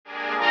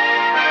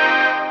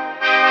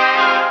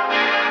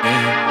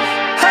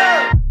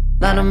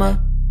'em up,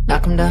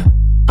 knock 'em down.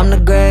 I'm the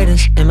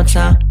greatest in my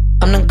town.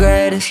 I'm the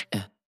greatest.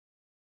 Yeah.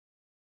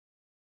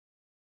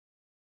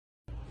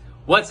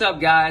 What's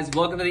up, guys?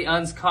 Welcome to the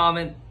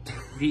Uncommons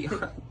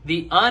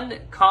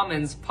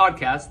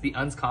podcast. The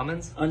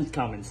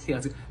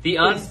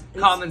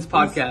Uncommons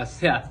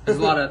podcast. Yeah, there's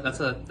a lot of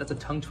that's a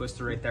tongue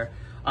twister right there.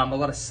 A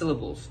lot of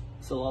syllables.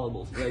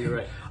 Yeah, you're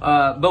right.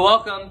 But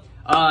welcome.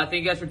 Thank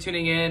you guys for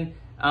tuning in.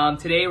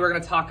 Today we're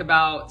going to talk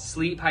about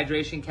sleep,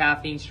 hydration,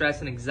 caffeine, stress,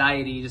 and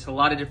anxiety. Just a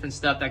lot of different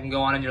stuff that can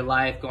go on in your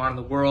life, go on in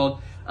the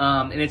world.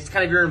 And it's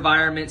kind of your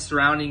environment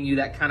surrounding you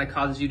that kind of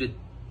causes you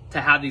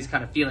to have these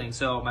kind of feelings.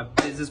 So my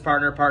business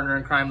partner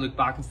in crime, Luke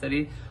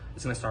Backensteady,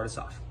 is going to start us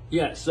off.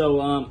 Yeah,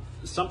 so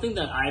something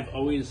that I've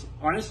always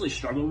honestly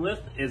struggled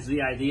with is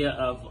the idea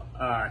of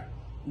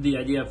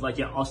like,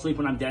 yeah, I'll sleep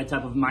when I'm dead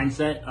type of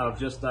mindset of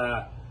just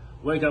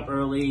wake up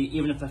early,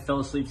 even if I fell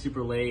asleep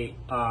super late.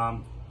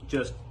 I'm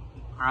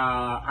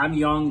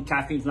young.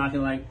 Caffeine's not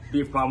gonna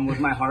be a problem with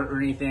my heart or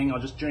anything. I'll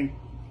just drink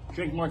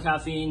more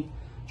caffeine,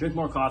 drink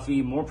more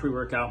coffee, more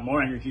pre-workout,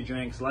 more energy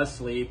drinks, less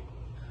sleep.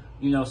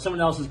 You know, someone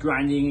else is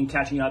grinding and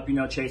catching up. You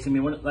know, chasing me,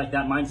 like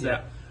that mindset,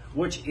 yeah.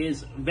 Which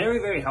is very,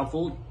 very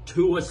helpful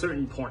to a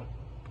certain point.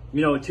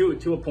 You know,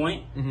 to a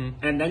point,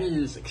 and then it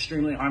is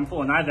extremely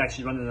harmful. And I've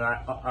actually run into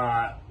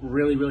that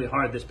really, really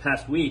hard this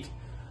past week.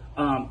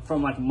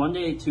 From like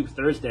Monday to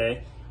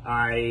Thursday,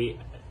 I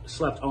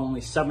slept only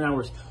 7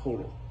 hours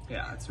total.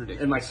 Yeah, that's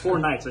ridiculous. In like 4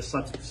 nights, I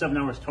slept 7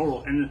 hours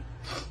total, and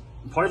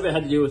part of it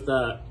had to do with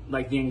the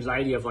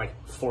anxiety of like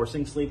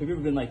forcing sleep. Have you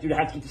ever been like, dude, I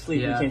have to get to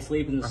sleep, and you can't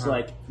sleep, and it's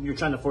like you're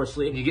trying to force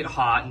sleep. You get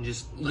hot and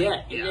just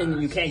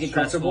and you can't get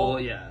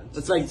comfortable. Yeah,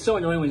 it's like so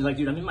annoying when you're like,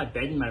 dude, I'm in my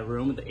bed in my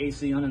room with the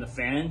AC on and the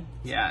fan.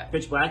 Yeah,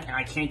 pitch black, and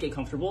I can't get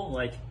comfortable.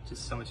 Like,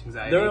 just so much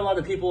anxiety. There are a lot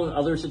of people in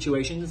other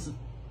situations.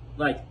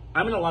 Like,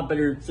 I'm in a lot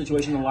better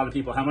situation than a lot of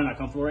people. How am I not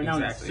comfortable right now?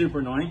 And it's super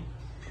annoying.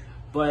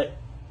 But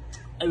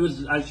I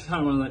just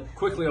kind of want to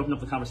quickly open up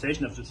the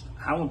conversation of just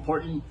how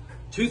important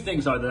two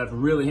things are that have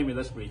really hit me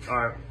this week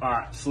are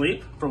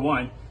sleep, for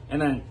one, and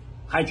then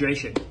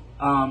hydration.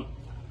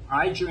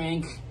 I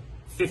drank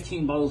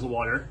 15 bottles of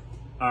water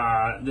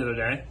the other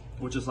day,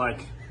 which is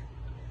like,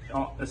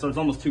 so it's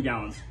almost 2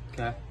 gallons.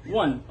 Okay.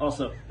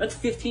 Also, that's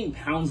 15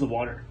 pounds of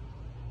water.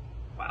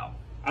 Wow.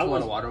 That's a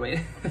lot of water weight.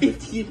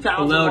 15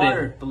 pounds of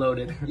water.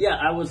 Bloated. Yeah,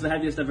 I was the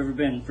heaviest I've ever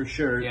been, for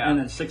sure. Yeah. And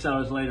then 6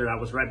 hours later, I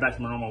was right back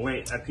to my normal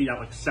weight. I peed out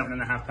like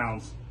 7.5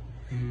 pounds.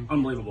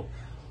 Unbelievable.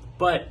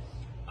 But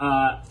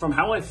from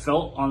how I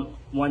felt on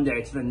one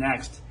day to the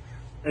next,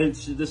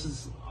 this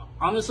is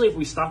honestly, if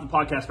we stop the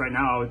podcast right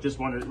now, I would just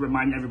want to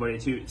remind everybody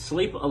to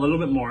sleep a little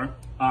bit more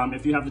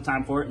if you have the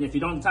time for it. And if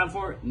you don't have the time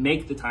for it,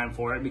 make the time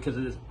for it, because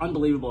it is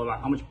unbelievable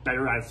about how much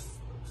better I've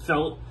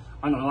felt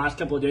on the last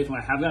couple of days when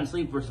I have gotten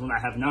sleep versus when I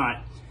have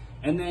not.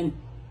 And then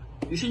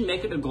you should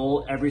make it a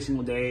goal every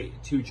single day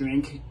to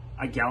drink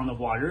a gallon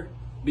of water,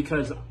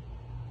 because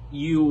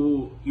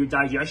your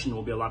digestion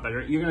will be a lot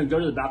better. You're going to go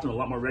to the bathroom a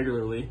lot more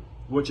regularly,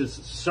 which is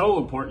so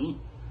important.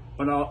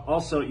 But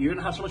also, you're going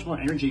to have so much more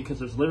energy because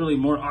there's literally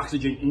more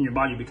oxygen in your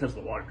body because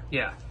of the water.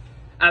 Yeah,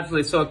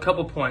 absolutely. So a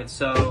couple points.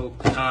 So,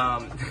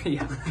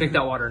 drink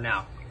that water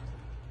now.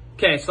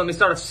 Okay, so let me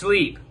start with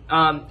sleep.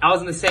 I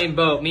was in the same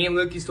boat. Me and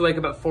Luke used to wake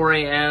up at 4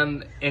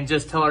 a.m. and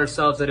just tell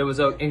ourselves that it was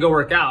okay, and go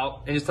work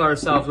out, and just tell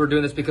ourselves we're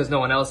doing this because no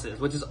one else is,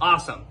 which is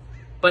awesome.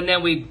 But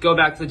then we go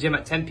back to the gym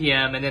at 10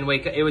 p.m. and then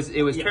wake up. It was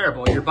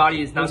terrible. Your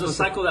body is not. It was a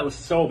cycle that was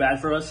so bad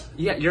for us.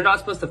 Yeah, you're not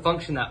supposed to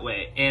function that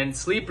way. And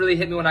sleep really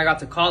hit me when I got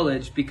to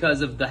college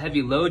because of the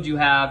heavy load you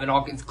have and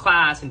all it's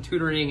class and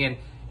tutoring, and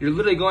you're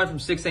literally going from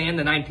 6 a.m.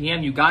 to 9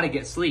 p.m. You got to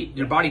get sleep.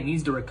 Your body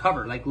needs to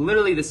recover. Like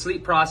literally the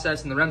sleep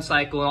process and the REM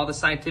cycle and all the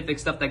scientific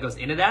stuff that goes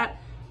into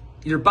that,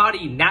 your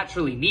body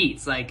naturally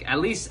needs like at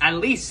least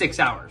 6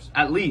 hours,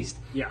 at least.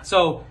 Yeah.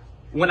 So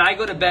when I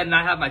go to bed and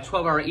I have my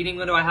 12-hour eating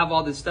window, I have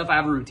all this stuff. I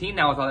have a routine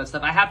now with all that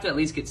stuff. I have to at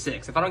least get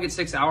 6. If I don't get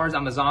 6 hours,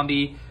 I'm a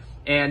zombie.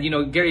 And, you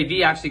know, Gary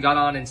Vee actually got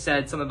on and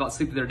said something about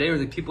sleep the other day. He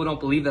was like, people don't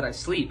believe that I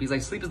sleep. He's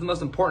like, sleep is the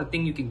most important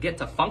thing you can get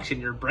to function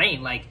your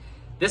brain. Like,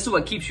 this is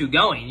what keeps you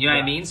going. You know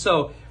what I mean?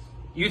 So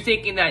you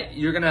thinking that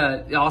you're going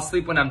to, I'll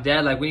sleep when I'm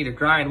dead, like we need to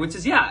grind, which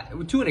is, yeah,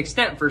 to an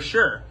extent for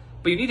sure.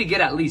 But you need to get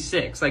at least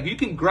 6. Like, you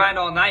can grind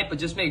all night, but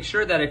just make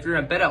sure that if you're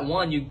in bed at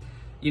 1,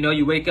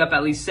 you wake up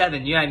at least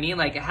 7. You know what I mean?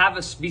 Like,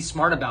 be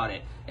smart about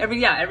it.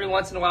 Every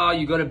once in a while,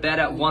 you go to bed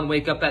at 1,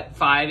 wake up at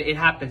 5. It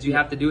happens. You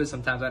have to do it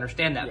sometimes. I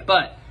understand that. Yeah.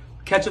 But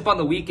catch up on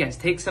the weekends.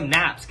 Take some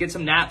naps. Get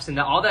some naps, and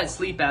all that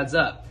sleep adds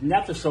up.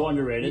 Naps are so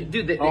underrated.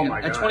 Dude, oh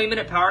my God. A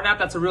 20-minute power nap,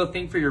 that's a real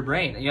thing for your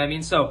brain. You know what I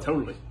mean? So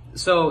totally.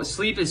 So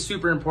sleep is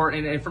super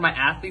important. And for my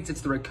athletes,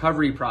 it's the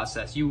recovery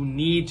process. You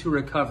need to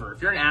recover.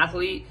 If you're an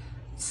athlete,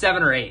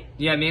 7 or 8.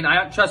 You know what I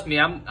mean? Trust me,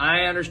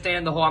 I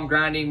understand the whole I'm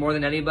grinding more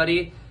than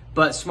anybody,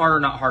 but smarter,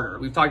 not harder.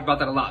 We've talked about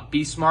that a lot.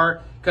 Be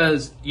smart,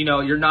 because,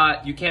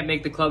 you can't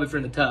make the club if you're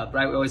in the tub,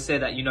 right? We always say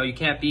that, you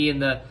can't be in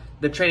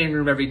the training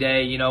room every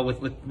day,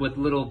 with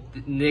little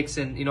nicks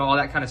and, all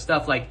that kind of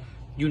stuff. Like,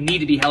 you need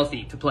to be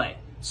healthy to play.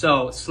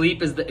 So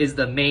sleep is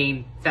the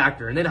main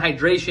factor. And then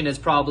hydration is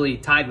probably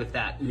tied with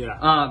that.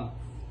 Yeah.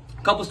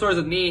 A couple stories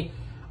with me.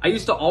 I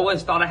used to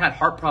always thought I had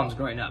heart problems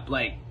growing up.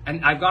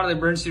 And I've gone to the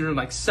emergency room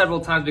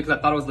several times because I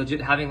thought I was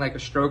legit having a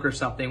stroke or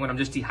something when I'm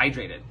just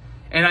dehydrated.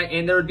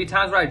 And there would be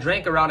times where I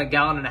drank around 1.5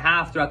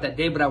 gallons throughout that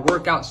day, but I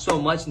work out so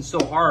much and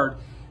so hard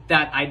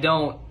that I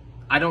don't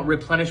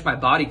replenish my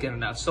body good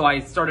enough. So I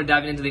started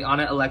diving into the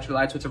Onnit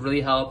electrolytes, which have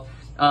really helped.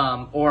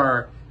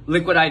 Or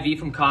Liquid IV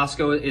from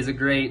Costco is a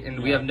great,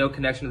 and we have no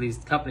connection to these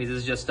companies. This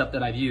is just stuff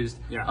that I've used.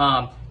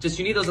 Yeah. Just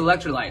you need those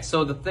electrolytes.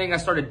 So the thing I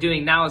started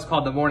doing now is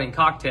called the morning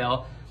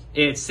cocktail.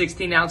 It's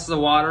 16 ounces of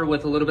water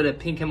with a little bit of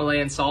pink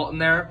Himalayan salt in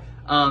there,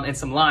 and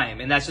some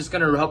lime. And that's just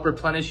going to help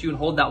replenish you and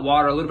hold that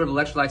water, a little bit of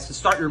electrolytes to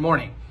start your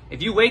morning.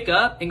 If you wake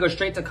up and go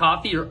straight to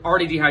coffee, you're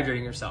already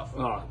dehydrating yourself.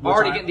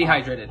 Getting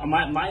dehydrated.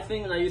 My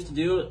thing that I used to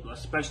do,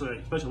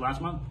 especially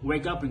last month,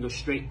 wake up and go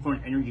straight for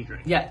an energy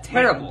drink. Yeah,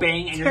 terrible.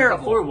 Bang energy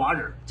terrible. Before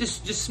water.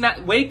 Just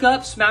wake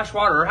up, smash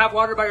water, or have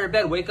water by your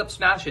bed. Wake up,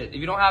 smash it. If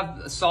you don't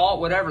have salt,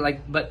 whatever,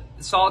 but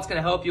salt's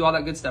gonna help you, all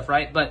that good stuff,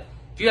 right? But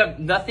if you have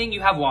nothing, you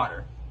have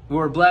water.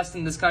 We're blessed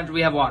in this country.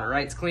 We have water,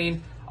 right? It's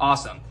clean,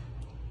 awesome.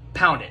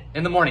 Pound it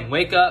in the morning.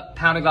 Wake up,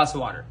 pound a glass of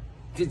water.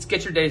 Just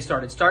get your day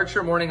started. Start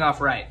your morning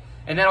off right.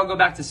 And then I'll go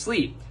back to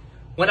sleep.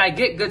 When I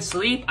get good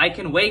sleep, I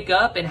can wake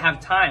up and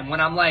have time. When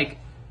I'm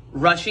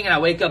rushing and I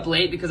wake up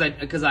late because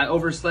I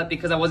overslept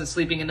because I wasn't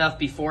sleeping enough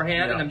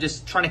beforehand, and I'm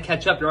just trying to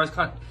catch up. You're always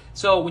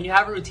so when you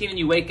have a routine and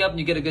you wake up and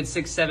you get a good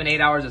 6, 7,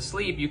 8 hours of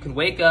sleep, you can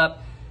wake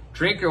up,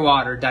 drink your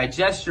water,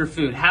 digest your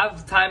food,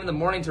 have time in the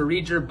morning to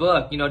read your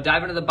book,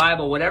 dive into the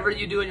Bible, whatever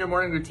you do in your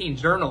morning routine,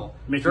 journal.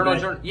 Make your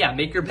bed. Yeah,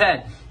 make your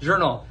bed,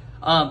 journal.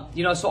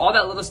 So all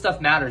that little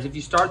stuff matters. If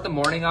you start the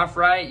morning off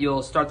right,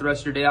 you'll start the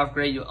rest of your day off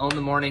great. You'll own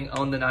the morning,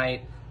 own the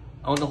night,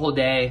 own the whole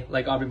day,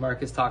 like Aubrey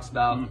Marcus talks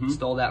about.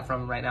 Stole that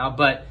from him right now.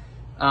 But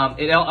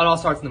it all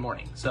starts in the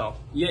morning. So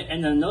yeah,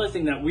 and another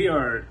thing that we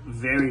are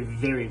very,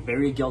 very,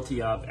 very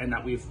guilty of, and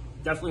that we've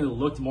definitely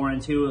looked more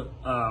into,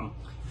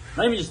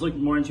 not even just looked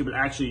more into, but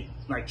actually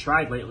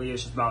tried lately,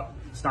 is just about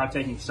stop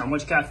taking so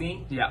much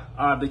caffeine.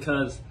 Yeah.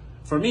 Because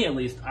for me, at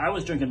least, I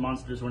was drinking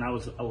Monsters when I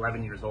was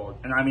 11 years old.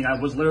 And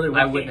I was literally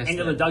walking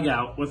into the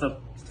dugout with a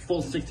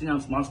full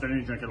 16-ounce Monster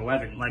energy drink at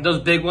 11.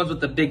 Those big ones with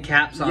the big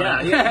caps on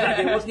yeah, it.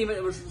 Yeah, exactly.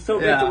 It was so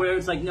big to where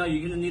it's no,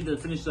 you're going to need to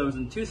finish those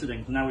in 2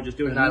 sittings. And I would just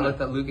do it. And I looked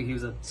at Luca, he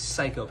was a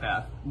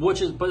psychopath.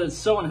 But it's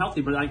so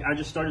unhealthy. But I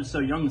just started so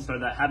young and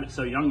started that habit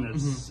so young. And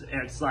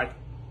it's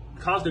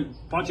caused a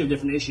bunch of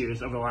different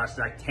issues over the last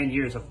 10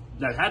 years of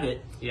that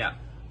habit. Yeah.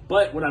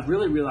 But what I've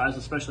really realized,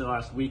 especially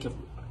last week,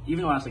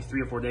 even the last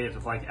 3 or 4 days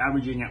of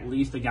averaging at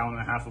least 1.5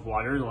 gallons of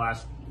water the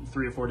last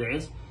 3 or 4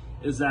 days,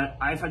 is that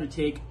I've had to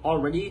take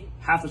already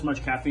half as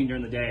much caffeine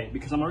during the day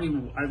because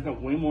I've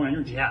got way more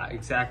energy. Yeah,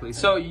 exactly.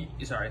 So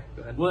sorry,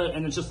 go ahead. Well,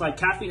 and it's just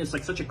caffeine is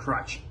such a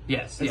crutch.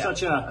 Yes, it's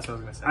such a. That's what I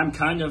was gonna say. I'm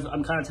kind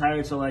of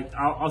tired, so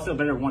I'll feel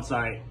better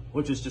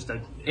which is just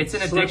it's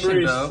an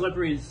addiction, though.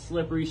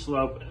 slippery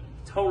slope.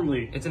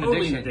 Totally, it's an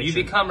totally addiction. You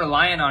become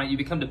reliant on it. You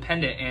become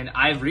dependent, and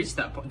I've reached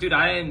that point, dude.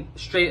 I am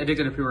straight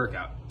addicted to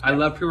pre-workout. I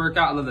love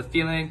pre-workout. I love the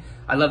feeling.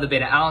 I love the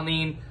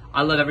beta-alanine.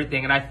 I love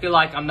everything, and I feel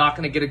like I'm not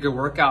going to get a good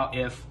workout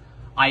if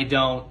I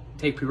don't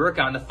take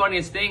pre-workout. And the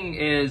funniest thing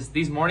is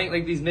these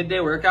midday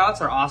workouts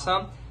are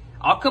awesome.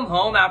 I'll come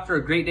home after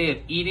a great day of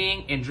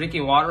eating and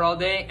drinking water all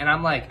day, and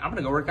I'm I'm going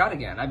to go work out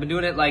again. I've been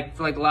doing it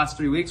for the last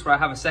 3 weeks where I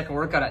have a second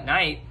workout at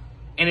night,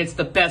 and it's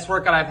the best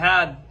workout I've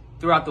had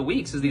throughout the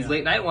weeks is these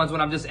late night ones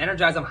when I'm just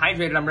energized, I'm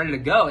hydrated, I'm ready to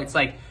go. It's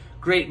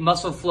great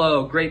muscle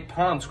flow, great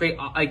pumps, great,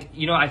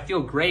 I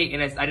feel great.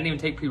 And I didn't even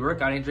take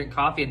pre-workout. I didn't drink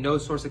coffee and no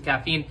source of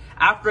caffeine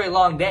after a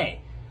long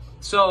day.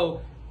 So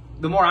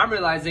the more I'm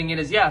realizing it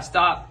is,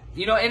 stop.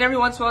 And every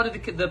once in a while,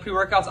 the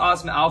pre-workout's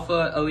awesome.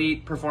 Alpha,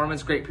 Elite,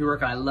 Performance, great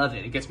pre-workout. I love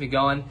it. It gets me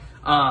going.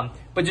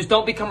 But just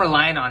don't become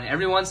reliant on it.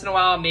 Every once in a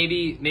while,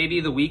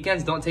 maybe the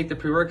weekends, don't take the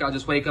pre-workout.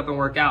 Just wake up and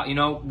work out.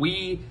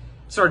 We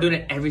started doing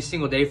it every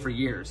single day for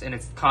years, and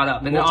it's caught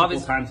up. And multiple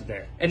times a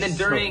day. And then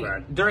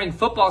during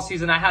football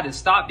season, I had to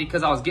stop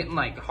because I was getting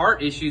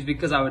heart issues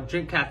because I would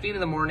drink caffeine in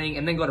the morning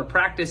and then go to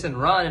practice and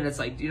run. And it's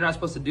you're not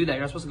supposed to do that.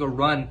 You're not supposed to go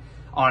run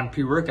on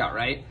pre-workout,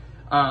 right?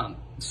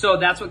 So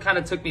that's what kind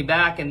of took me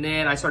back. And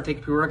then I started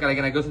taking pre-workout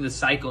again. I go through the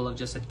cycle of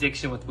just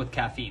addiction with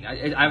caffeine.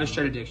 I have a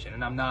straight addiction,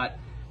 and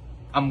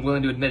I'm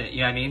willing to admit it.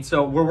 You know what I mean?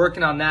 So we're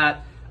working on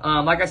that.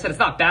 Like I said, it's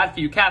not bad for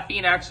you.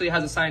 Caffeine actually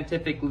has a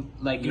scientific,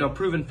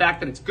 proven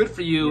fact that it's good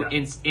for you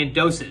in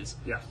doses.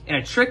 Yeah. And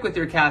a trick with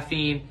your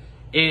caffeine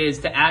is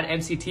to add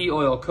MCT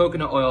oil,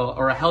 coconut oil,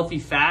 or a healthy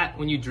fat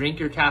when you drink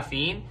your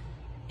caffeine.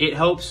 It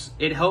helps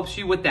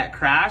you with that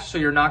crash, so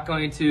you're not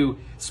going to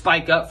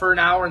spike up for an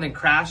hour and then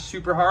crash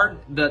super hard.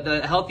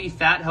 The healthy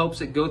fat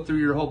helps it go through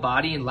your whole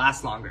body and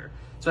last longer,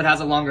 so it has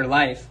a longer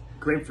life.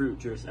 Grapefruit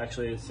juice,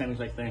 actually, is the same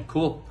exact thing.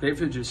 Cool,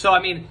 grapefruit juice. So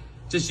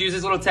just use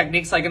these little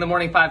techniques in the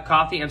morning 5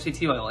 coffee,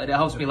 MCT oil. It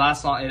helps me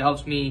last long. It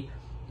helps me,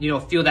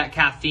 feel that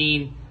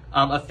caffeine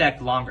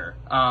effect longer.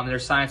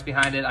 There's science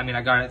behind it.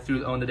 I got it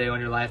through Own the Day, Own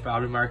Your Life by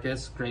Aubrey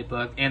Marcus. Great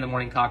book. And The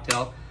Morning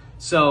Cocktail.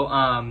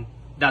 So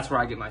that's where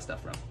I get my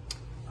stuff from.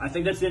 I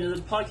think that's the end of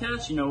this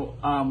podcast.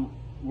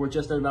 we're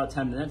just at about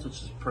 10 minutes,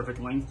 which is perfect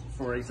length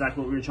for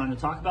exactly what we were trying to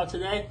talk about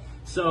today.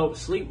 So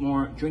sleep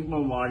more, drink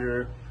more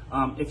water.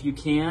 If you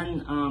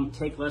can,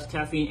 take less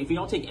caffeine. If you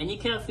don't take any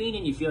caffeine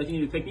and you feel like you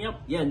need to pick me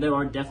up, yeah, there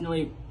are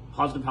definitely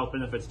positive health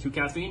benefits to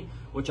caffeine,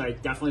 which I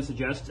definitely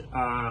suggest.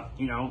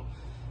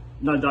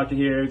 Not a doctor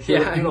here. Do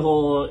the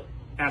whole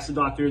ask the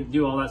doctor,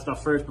 do all that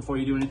stuff first before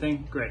you do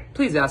anything. Great.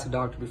 Please ask a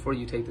doctor before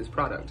you take this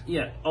product.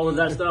 Yeah, all of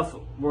that stuff.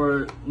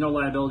 We're no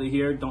liability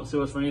here. Don't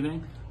sue us for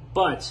anything.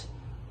 But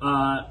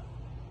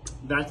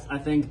that's, I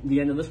think,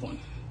 the end of this one.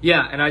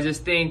 Yeah, and I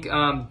just think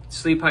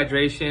sleep,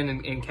 hydration,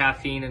 and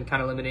caffeine, and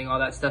kind of limiting all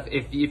that stuff.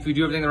 If you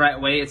do everything the right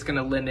way, it's going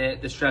to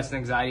limit the stress and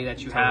anxiety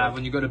that you have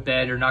when you go to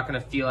bed. You're not going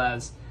to feel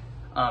as,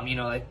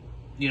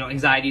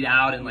 anxietied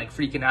out and like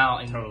freaking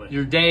out. And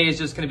your day is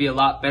just going to be a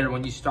lot better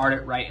when you start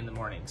it right in the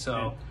morning.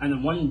 So, and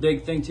then one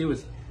big thing too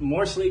is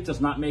more sleep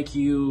does not make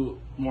you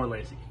more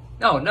lazy.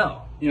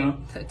 No.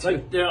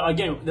 Like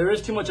there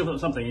is too much of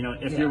something.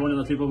 If you're one of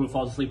those people who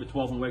falls asleep at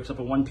 12 and wakes up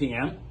at 1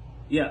 p.m.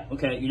 Yeah,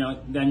 okay,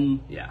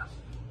 then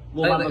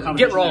we'll have a conversation.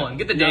 Get rolling,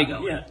 get the day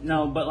going. Yeah,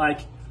 no, but like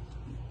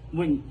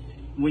when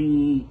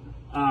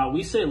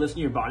we say listen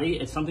to your body,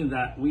 it's something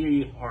that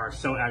we are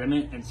so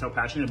adamant and so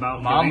passionate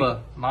about.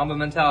 Mamba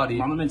mentality.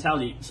 Mamba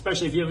mentality.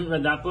 Especially if you haven't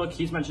read that book,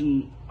 he's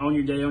mentioned Own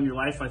Your Day, Own Your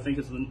Life, I think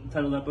is the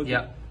title of that book.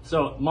 Yeah.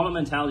 So Mamba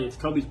mentality, it's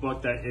Kobe's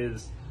book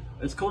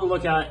it's cool to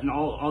look at and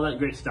all that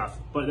great stuff.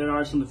 But there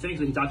are some things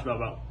that he talks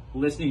about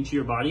listening to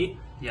your body,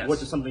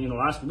 which is something in the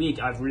last week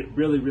I've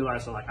really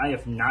realized that I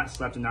have not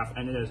slept enough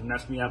and it has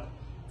messed me up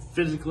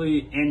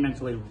physically and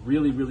mentally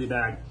really, really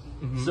bad.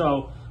 Mm-hmm.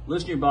 So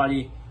listen to your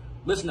body.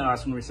 Listen to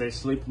us when we say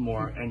sleep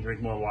more and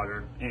drink more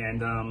water,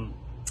 and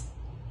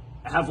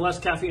have less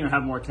caffeine or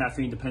have more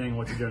caffeine depending on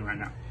what you're doing right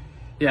now.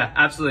 Yeah,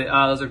 absolutely.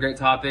 Those are great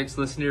topics.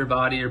 Listen to your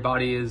body. Your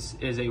body is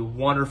a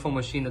wonderful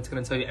machine that's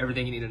going to tell you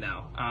everything you need to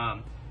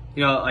know.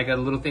 Like a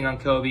little thing on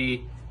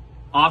Kobe,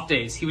 off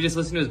days, he would just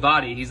listen to his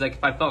body. He's like,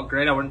 if I felt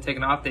great, I wouldn't take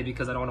an off day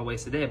because I don't want to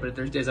waste a day. But if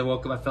there's days I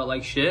woke up, I felt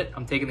like shit,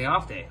 I'm taking the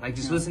off day.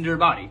 Just listen to your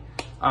body.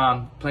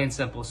 Plain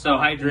simple. So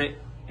hydrate.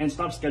 And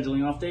stop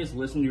scheduling off days.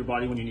 Listen to your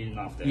body when you need an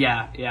off day.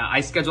 Yeah.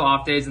 I schedule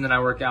off days and then I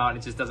work out and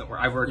it just doesn't work.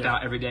 I've worked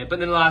out every day. But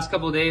then the last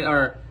couple of days,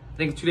 or I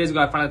think 2 days ago,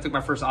 I finally took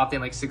my first off day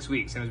in 6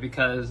 weeks. And it was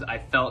because I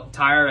felt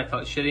tired. I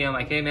felt shitty. I'm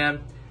like, hey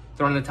man,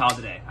 throw in the towel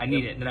today. I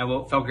need it. And then I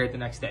felt great the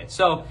next day.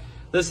 So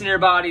listen to your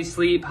body,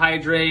 sleep,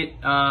 hydrate,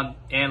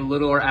 and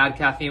little or add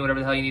caffeine,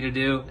 whatever the hell you need to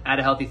do. Add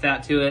a healthy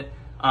fat to it.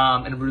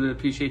 And really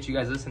appreciate you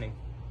guys listening.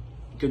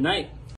 Good night.